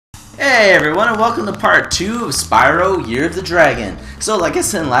Hey everyone, and welcome to part 2 of Spyro Year of the Dragon. So like I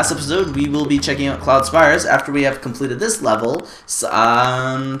said in the last episode, we will be checking out Cloud Spires after we have completed this level.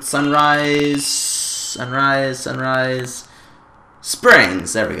 Sunrise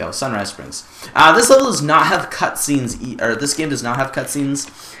Springs. There we go, Sunrise Springs. This level does not have cutscenes, or this game does not have cutscenes.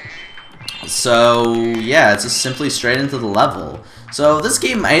 So yeah, it's just simply straight into the level. So this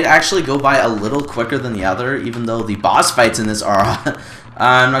game might actually go by a little quicker than the other, even though the boss fights in this are,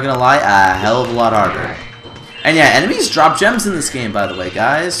 I'm not gonna lie, a hell of a lot harder. And yeah, enemies drop gems in this game, by the way,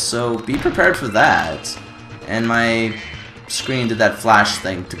 guys, so be prepared for that. And my screen did that flash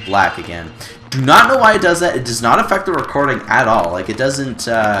thing to black again. Do not know why it does that. It does not affect the recording at all. Like, it doesn't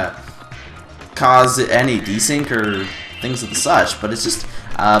cause any desync or things of the such, but it's just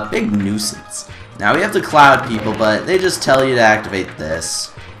a big nuisance. Now we have the cloud people, but they just tell you to activate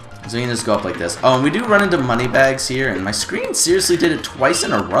this. So you can just go up like this. Oh, and we do run into money bags here, and my screen seriously did it twice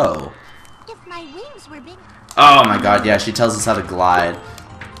in a row. If my wings were big. Oh my god, yeah, she tells us how to glide.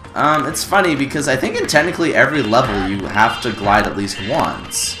 It's funny because I think in technically every level you have to glide at least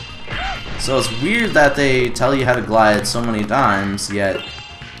once. So it's weird that they tell you how to glide so many times, yet...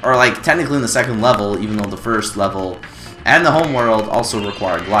 Or like, technically in the second level, even though the first level and the home world also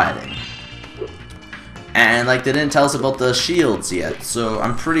require gliding. And like, they didn't tell us about the shields yet, so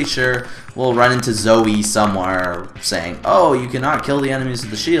I'm pretty sure we'll run into Zoe somewhere saying, oh, you cannot kill the enemies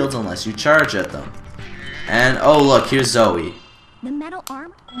with the shields unless you charge at them. And oh look, here's Zoe. The metal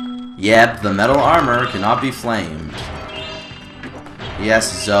armor? Yep, the metal armor cannot be flamed.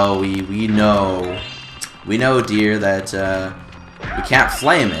 Yes, Zoe, we know. We know, dear, that we can't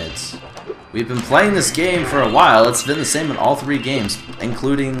flame it. We've been playing this game for a while. It's been the same in all 3 games,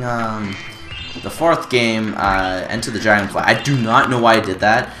 including the 4th game, Enter the Dragonfly. I do not know why I did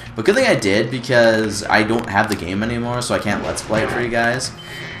that, but good thing I did because I don't have the game anymore, so I can't Let's Play it for you guys.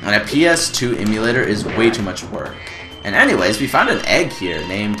 And a PS2 emulator is way too much work. And anyways, we found an egg here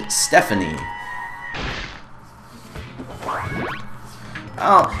named Stephanie.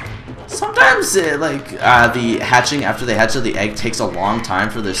 Oh, sometimes the hatching after they hatch the egg takes a long time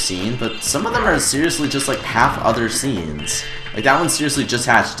for their scene, but some of them are seriously just like half other scenes. Like that one seriously just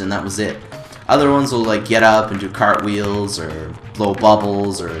hatched and that was it. Other ones will like get up and do cartwheels or blow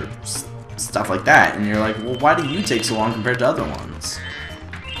bubbles or stuff like that, and you're like, well, why do you take so long compared to other ones?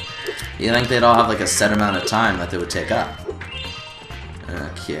 You think they'd all have like a set amount of time that they would take up.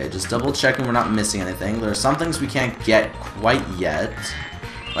 Okay, just double checking we're not missing anything. There are some things we can't get quite yet.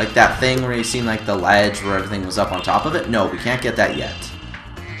 Like that thing where you seen like the ledge where everything was up on top of it. No, we can't get that yet.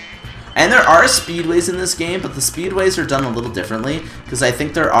 And there are speedways in this game, but the speedways are done a little differently because I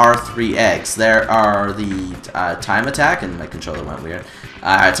think there are 3 eggs. There are the time attack, and my controller went weird.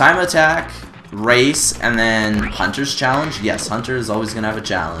 Time attack, race, and then Hunter's challenge. Yes, Hunter is always going to have a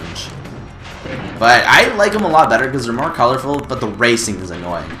challenge. But I like them a lot better because they're more colorful, but the racing is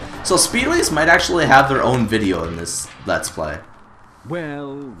annoying. So speedways might actually have their own video in this Let's Play.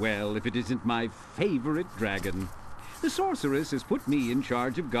 Well, well, if it isn't my favorite dragon. The sorceress has put me in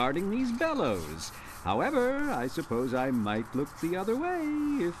charge of guarding these bellows. However, I suppose I might look the other way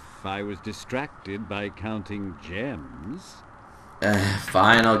if I was distracted by counting gems.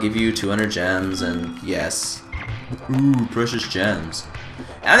 Fine, I'll give you 200 gems, and yes. Ooh, precious gems.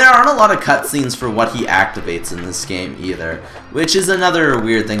 And there aren't a lot of cutscenes for what he activates in this game either, which is another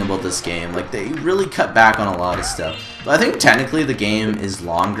weird thing about this game. Like, they really cut back on a lot of stuff. But I think technically the game is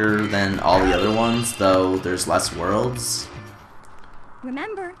longer than all the other ones, though there's less worlds.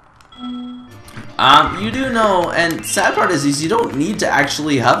 Remember? You do know, and sad part is you don't need to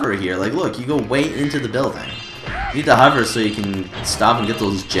actually hover here. Like, look, you go way into the building. You need to hover so you can stop and get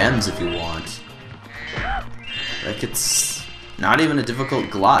those gems if you want. Like, it's not even a difficult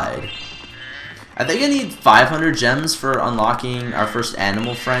glide. I think I need 500 gems for unlocking our first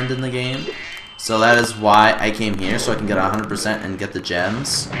animal friend in the game. So that is why I came here, so I can get 100% and get the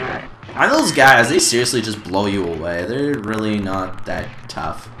gems. And those guys, they seriously just blow you away. They're really not that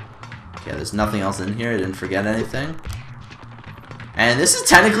tough. Okay, there's nothing else in here. I didn't forget anything. And this is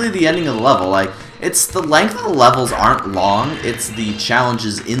technically the ending of the level. Like, it's the length of the levels aren't long. It's the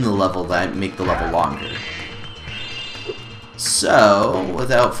challenges in the level that make the level longer. So,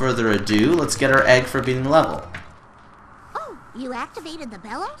 without further ado, let's get our egg for beating the level. Oh, you activated the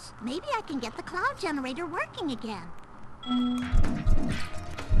bellows? Maybe I can get the cloud generator working again.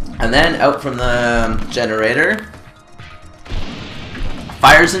 And then out from the generator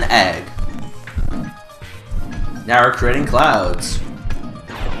fires an egg. Now we're creating clouds.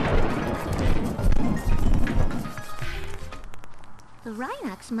 The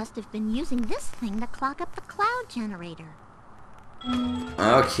Rhinox must have been using this thing to clock up the cloud generator.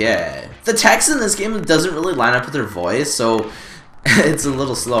 Okay. The text in this game doesn't really line up with her voice, so it's a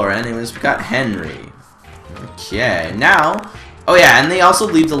little slower. Anyways, we got Henry. Okay, now... Oh yeah, and they also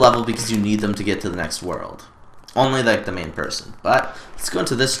leave the level because you need them to get to the next world. Only, like, the main person. But, let's go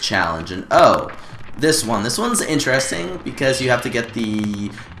into this challenge, and oh, this one. This one's interesting because you have to get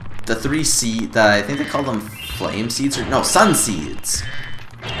the 3 seed... I think they call them flame seeds, or... No, sun seeds.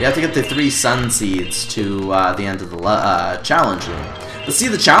 You have to get the 3 sun seeds to the end of the challenge room. But see,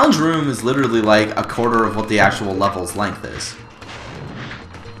 the challenge room is literally like a quarter of what the actual level's length is.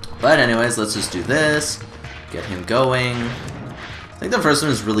 But anyways, let's just do this. Get him going. I think the first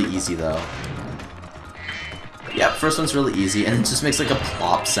one is really easy though. Yep, first one's really easy, and it just makes like a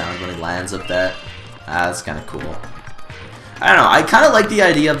plop sound when he lands up there. That's kind of cool. I don't know, I kind of like the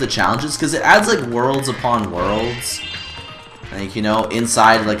idea of the challenges because it adds like worlds upon worlds. Like, you know,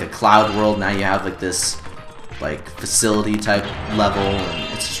 inside like a cloud world, now you have like this like facility type level,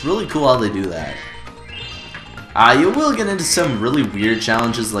 and it's just really cool how they do that. You will get into some really weird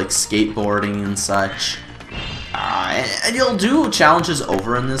challenges like skateboarding and such. And you'll do challenges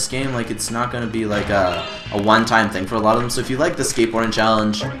over in this game, like it's not going to be like a one-time thing for a lot of them. So if you like the skateboarding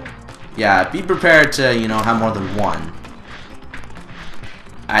challenge, yeah, be prepared to, you know, have more than one.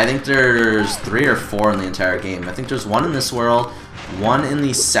 I think there's 3 or 4 in the entire game. I think there's 1 in this world, 1 in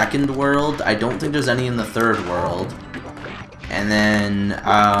the second world. I don't think there's any in the third world. And then,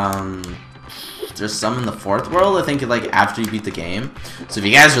 there's some in the fourth world, I think, like, after you beat the game. So if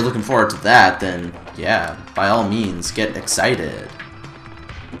you guys are looking forward to that, then, yeah, by all means, get excited.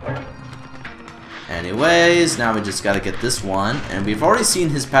 Anyways, now we just gotta get this one, and we've already seen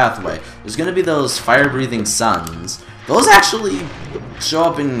his pathway. There's gonna be those fire-breathing suns. Those actually show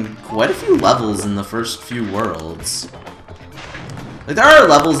up in quite a few levels in the first few worlds. Like, there are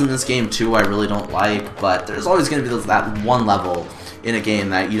levels in this game, too, I really don't like, but there's always gonna be that one level in a game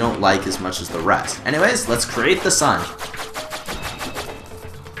that you don't like as much as the rest. Anyways, let's create the sun.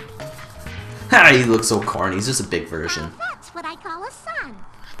 He looks so corny, he's just a big version. That's what I call a sun.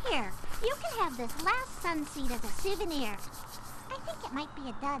 Here, you can have this last sun seed as a souvenir. I think it might be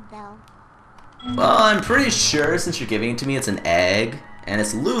a dud, though. Well, I'm pretty sure since you're giving it to me, it's an egg, and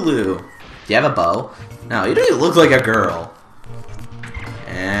it's Lulu. Do you have a bow? No, you don't even look like a girl.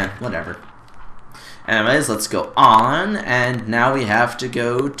 Whatever. Anyways, let's go on, and now we have to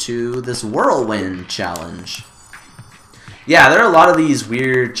go to this whirlwind challenge. Yeah, there are a lot of these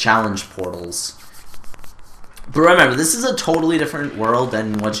weird challenge portals. But remember, this is a totally different world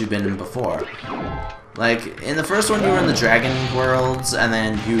than what you've been in before. Like, in the first one you were in the Dragon Worlds, and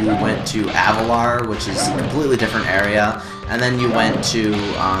then you went to Avalar, which is a completely different area, and then you went to,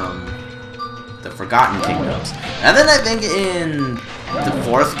 the Forgotten Kingdoms. And then I think in the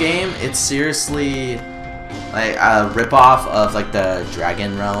fourth game, it's seriously, like, a ripoff of, like, the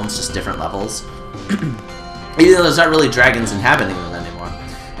Dragon Realms, just different levels. Even though there's not really dragons inhabiting them anymore.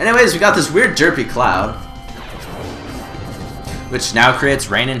 Anyways, we got this weird derpy cloud, which now creates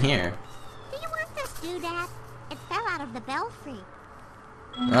rain in here. The belfry.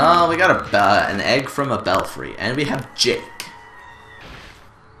 Oh, we got an egg from a belfry, and we have Jake.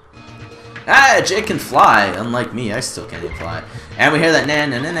 Jake can fly, unlike me. I still can't even fly. And we hear that na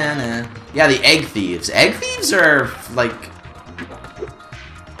na na na na. Yeah, the egg thieves. Egg thieves are like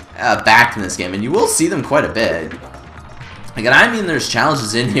back in this game, and you will see them quite a bit. Like, and I mean, there's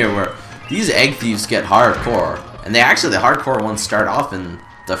challenges in here where these egg thieves get hardcore, and the hardcore ones start off in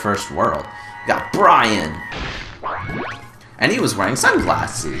the first world. We got Brian. And he was wearing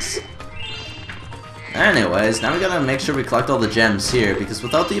sunglasses. Anyways, now we gotta make sure we collect all the gems here, because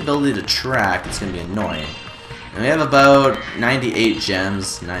without the ability to track, it's gonna be annoying. And we have about 98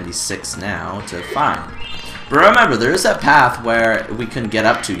 gems, 96 now, to find. But remember, there is that path where we couldn't get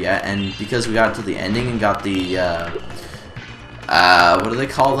up to yet, and because we got to the ending and got the, what do they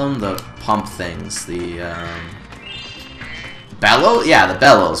call them? The pump things, the, bellows? Yeah, the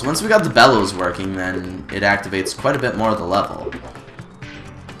bellows. Once we got the bellows working, then it activates quite a bit more of the level.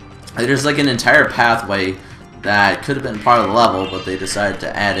 There's like an entire pathway that could have been part of the level, but they decided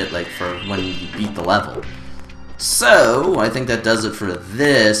to add it like for when you beat the level. So, I think that does it for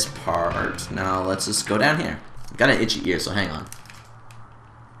this part. Now, let's just go down here. I've got an itchy ear, so hang on.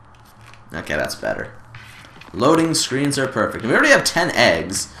 Okay, that's better. Loading screens are perfect. We already have 10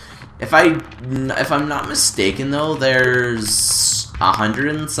 eggs. If I'm not mistaken, though, there's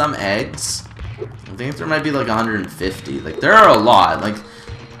 100 and some eggs. I think there might be like 150. Like, there are a lot. Like,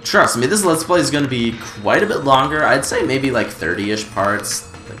 trust me, this Let's Play is going to be quite a bit longer. I'd say maybe like 30-ish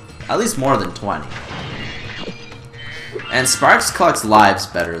parts. Like, at least more than 20. And Sparks collects lives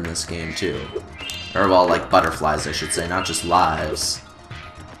better in this game, too. Or, well, like butterflies, I should say, not just lives.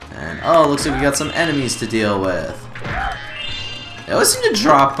 And, oh, looks like we got some enemies to deal with. They always seem to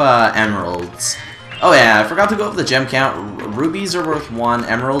drop emeralds. Oh yeah, I forgot to go over the gem count. Rubies are worth 1,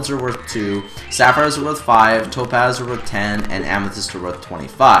 emeralds are worth 2, sapphires are worth 5, topaz are worth 10, and amethyst are worth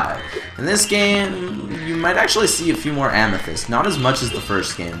 25. In this game, you might actually see a few more amethysts. Not as much as the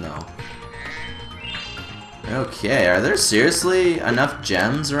first game, though. Okay, are there seriously enough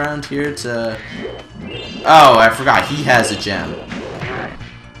gems around here to... Oh, I forgot, he has a gem.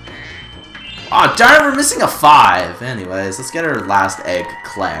 Oh, darn it, we're missing a 5! Anyways, let's get our last egg,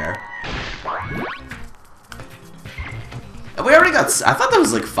 Claire. We already got... I thought that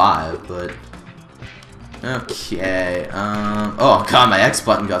was like 5, but... Okay, oh god, my X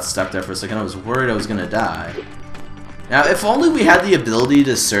button got stuck there for a second. I was worried I was gonna die. Now, if only we had the ability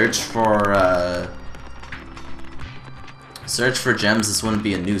to search for gems, this wouldn't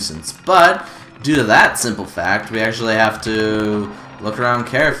be a nuisance. But, due to that simple fact, we actually have to look around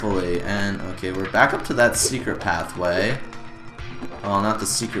carefully. And, okay, we're back up to that secret pathway. Well, not the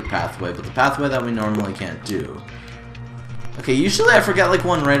secret pathway, but the pathway that we normally can't do. Okay, usually I forget like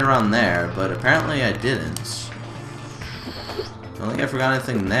one right around there, but apparently I didn't. Don't think I forgot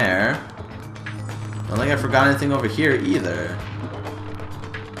anything there. Don't think I forgot anything over here either.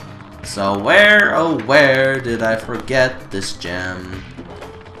 So where, oh where did I forget this gem?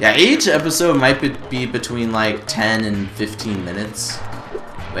 Yeah, each episode might be between like 10 and 15 minutes.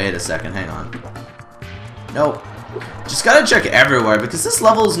 Wait a second, hang on. Nope. Just gotta check everywhere, because this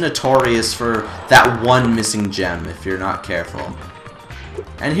level is notorious for that one missing gem, if you're not careful.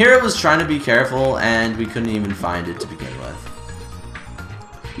 And here it was trying to be careful, and we couldn't even find it to begin with.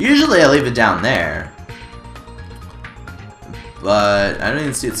 Usually I leave it down there. But I don't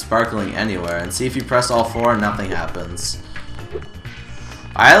even see it sparkling anywhere. And see, if you press all 4, nothing happens.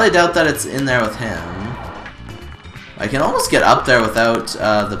 I highly doubt that it's in there with him. I can almost get up there without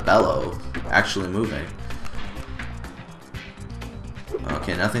the bellow actually moving.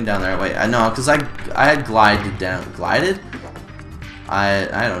 Okay, nothing down there. Wait, I know, because I had glided down. Glided?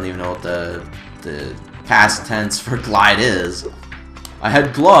 I don't even know what the past tense for glide is. I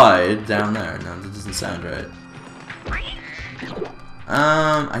had glide down there. No, that doesn't sound right.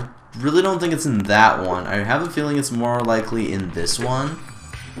 I really don't think it's in that one. I have a feeling it's more likely in this one.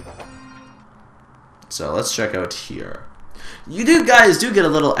 So let's check out here. You guys do get a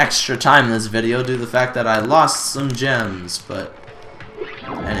little extra time in this video due to the fact that I lost some gems, but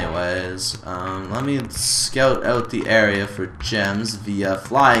anyways, let me scout out the area for gems via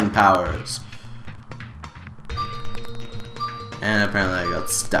flying powers. And apparently I got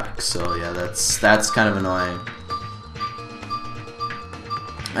stuck, so yeah, that's kind of annoying.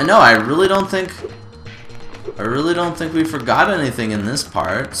 I know, I really don't think we forgot anything in this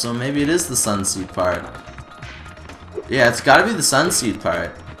part, so maybe it is the sunseed part. Yeah, it's gotta be the sunseed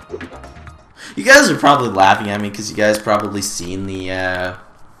part. You guys are probably laughing at me because you guys probably seen the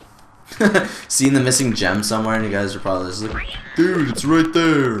seen the missing gem somewhere, and you guys are probably just like, dude, it's right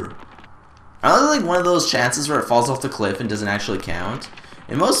there. I really like one of those chances where it falls off the cliff and doesn't actually count.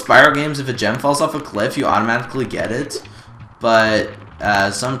 In most Spyro games, if a gem falls off a cliff, you automatically get it, but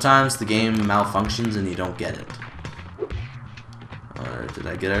sometimes the game malfunctions and you don't get it. Or did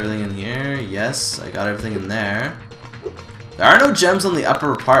I get everything in here? Yes, I got everything in there. There are no gems on the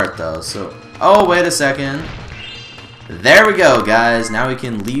upper part though, so... Oh, wait a second. There we go, guys. Now we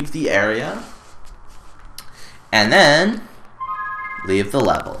can leave the area. And then... leave the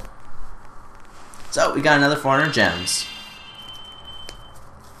level. So, we got another 400 gems.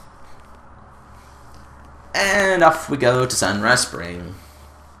 And off we go to Sunrise Spring.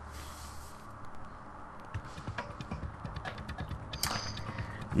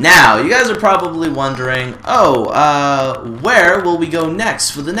 Now, you guys are probably wondering, oh, where will we go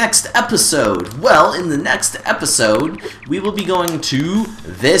next for the next episode? Well, in the next episode, we will be going to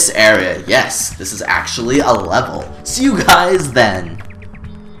this area. Yes, this is actually a level. See you guys then.